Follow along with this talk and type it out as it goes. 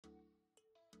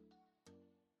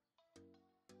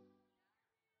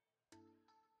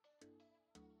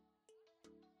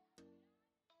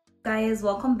guys,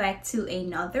 welcome back to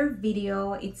another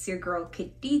video. It's your girl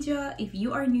Khadija. If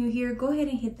you are new here, go ahead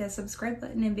and hit that subscribe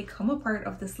button and become a part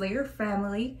of the Slayer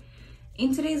family.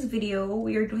 In today's video,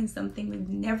 we are doing something we've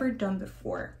never done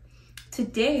before.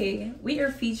 Today we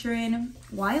are featuring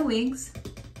Ywigs,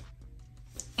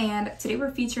 and today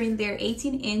we're featuring their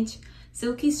 18-inch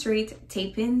Silky Straight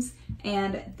Tape-ins,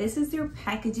 and this is their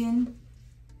packaging.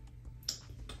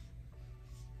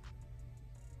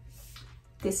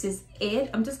 This is it.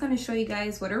 I'm just going to show you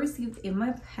guys what I received in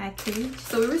my package.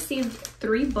 So we received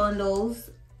 3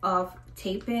 bundles of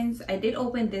tape-ins. I did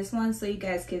open this one so you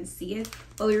guys can see it,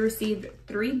 but we received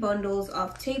 3 bundles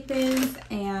of tape-ins,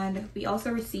 and we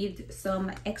also received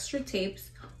some extra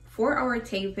tapes for our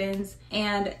tape-ins.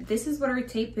 And this is what our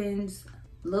tape-ins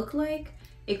look like.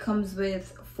 It comes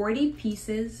with 40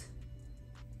 pieces,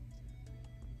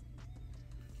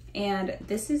 and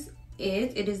this is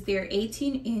it is their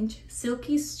 18-inch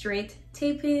Silky Straight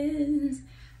Tape-ins,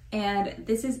 and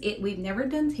this is it. We've never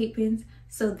done tape-ins,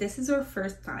 so this is our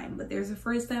first time, but there's a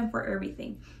first time for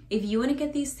everything. If you want to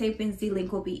get these tape-ins, the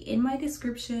link will be in my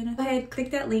description. Go ahead,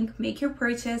 click that link, make your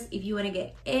purchase. If you want to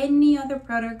get any other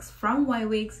products from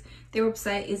Ywigs, their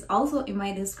website is also in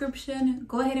my description.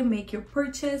 Go ahead and make your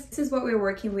purchase. This is what we're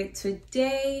working with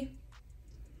today.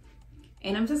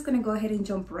 And I'm just gonna go ahead and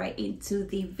jump right into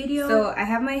the video. So I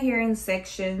have my hair in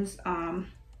sections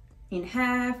in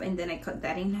half, and then I cut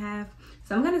that in half.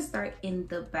 So I'm gonna start in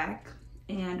the back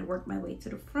and work my way to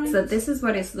the front. So this is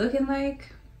what it's looking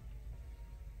like.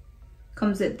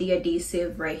 Comes with the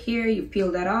adhesive right here. You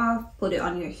peel that off, put it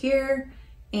on your hair,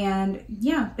 and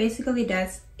yeah, basically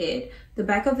that's it. The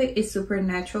back of it is super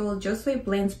natural, just so it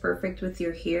blends perfect with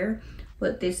your hair.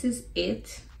 But this is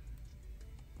it.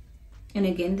 And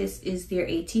again, this is their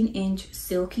 18-inch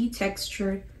silky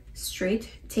textured straight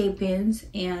tape-ins,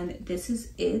 and this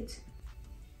is it.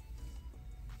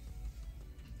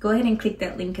 Go ahead and click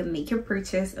that link and make your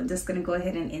purchase. I'm just gonna go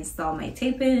ahead and install my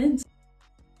tape-ins.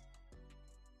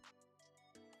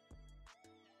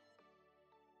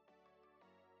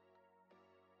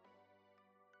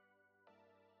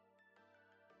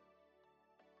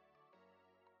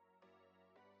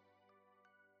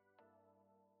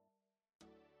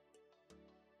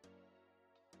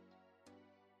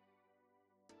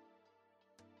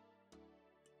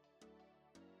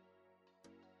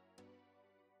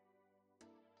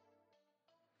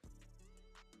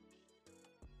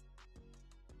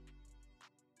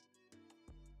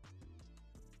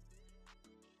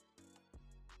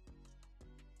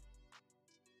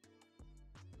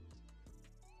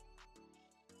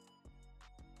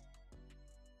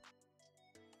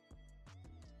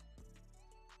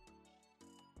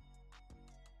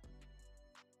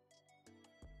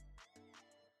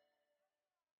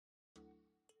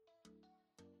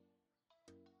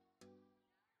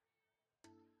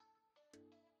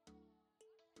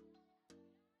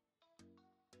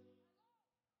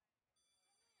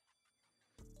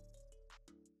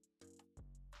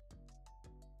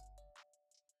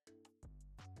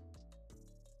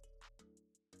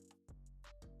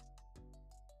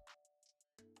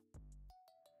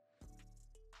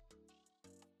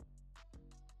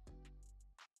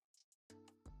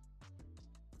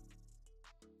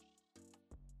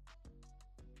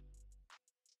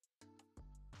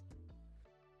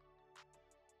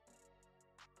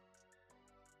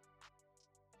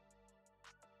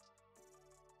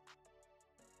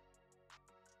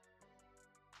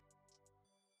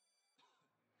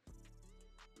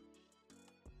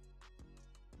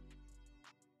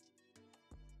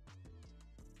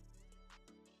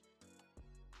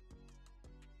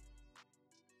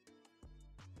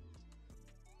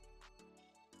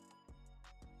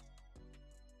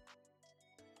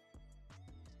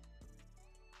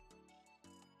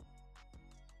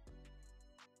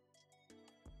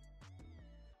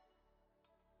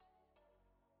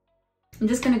 I'm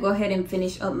just gonna go ahead and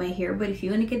finish up my hair, but if you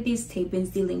want to get these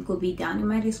tape-ins, the link will be down in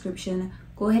my description.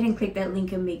 Go ahead and click that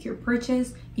link and make your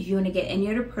purchase. If you want to get any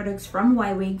other products from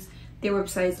Ywigs, their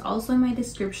website is also in my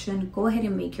description. Go ahead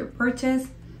and make your purchase.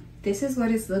 This is what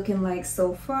it's looking like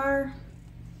so far.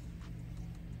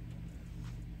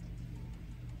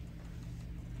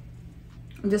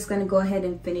 I'm just gonna go ahead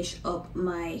and finish up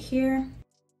my hair.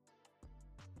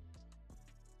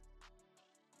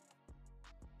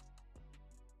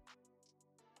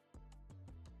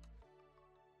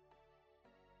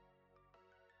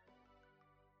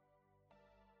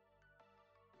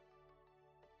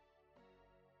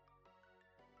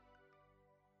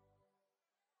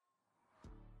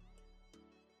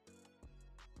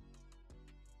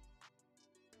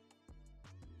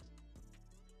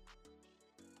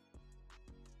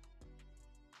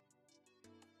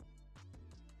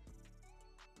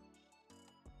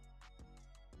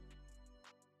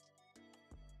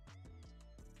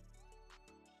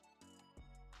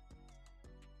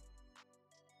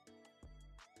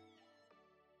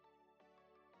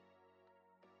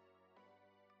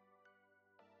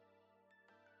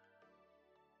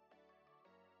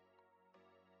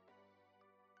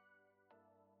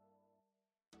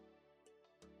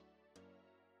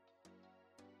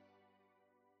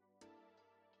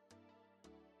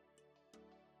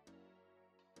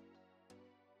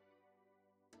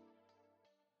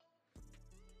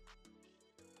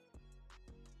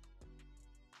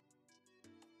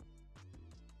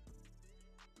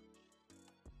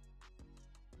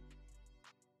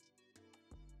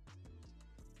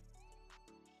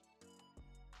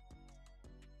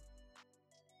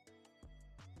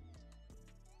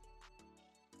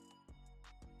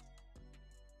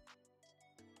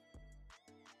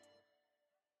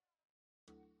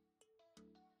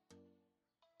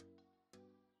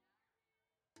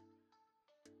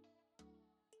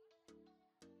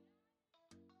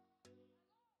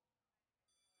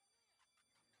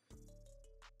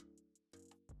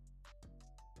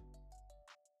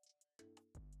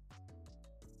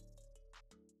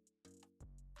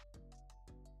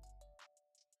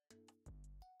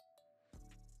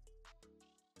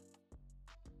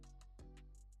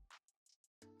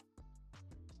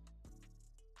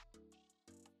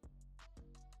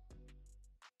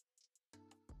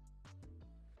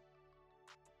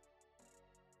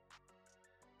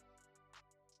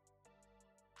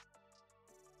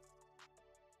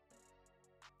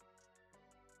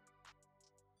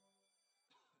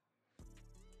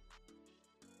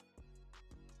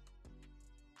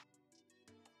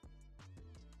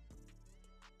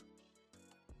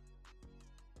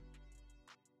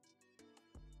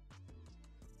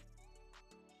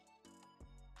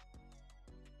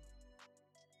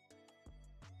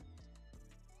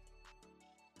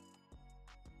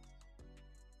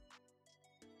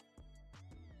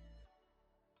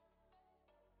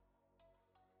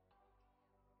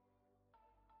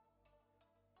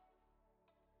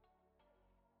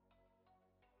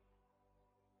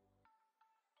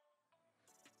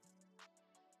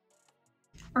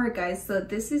 Alright guys, so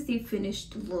this is the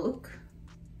finished look.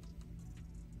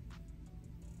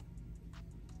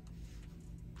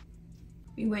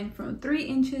 We went from 3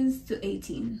 inches to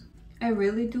 18. I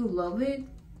really do love it.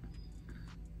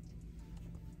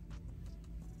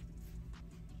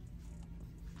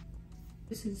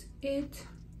 This is it.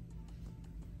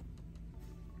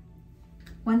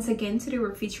 Once again, today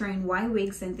we're featuring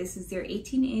Ywigs, and this is their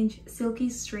 18-inch Silky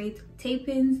Straight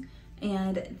Tape-ins,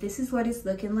 and this is what it's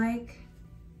looking like.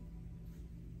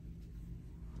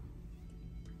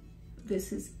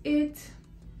 This is it.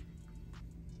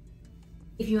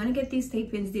 If you want to get these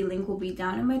tape-ins, the link will be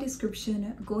down in my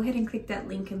description. Go ahead and click that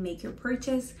link and make your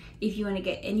purchase. If you want to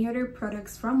get any other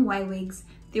products from Ywigs,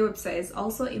 their website is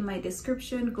also in my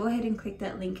description. Go ahead and click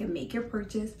that link and make your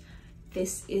purchase.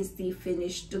 This is the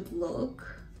finished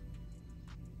look.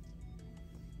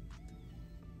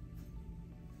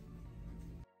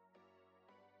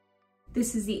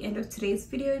 This is the end of today's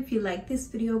video. If you like this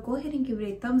video, go ahead and give it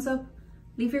a thumbs up.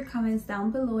 Leave your comments down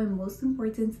below, and most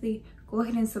importantly, go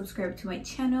ahead and subscribe to my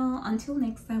channel. Until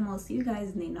next time, I'll see you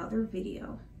guys in another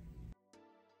video.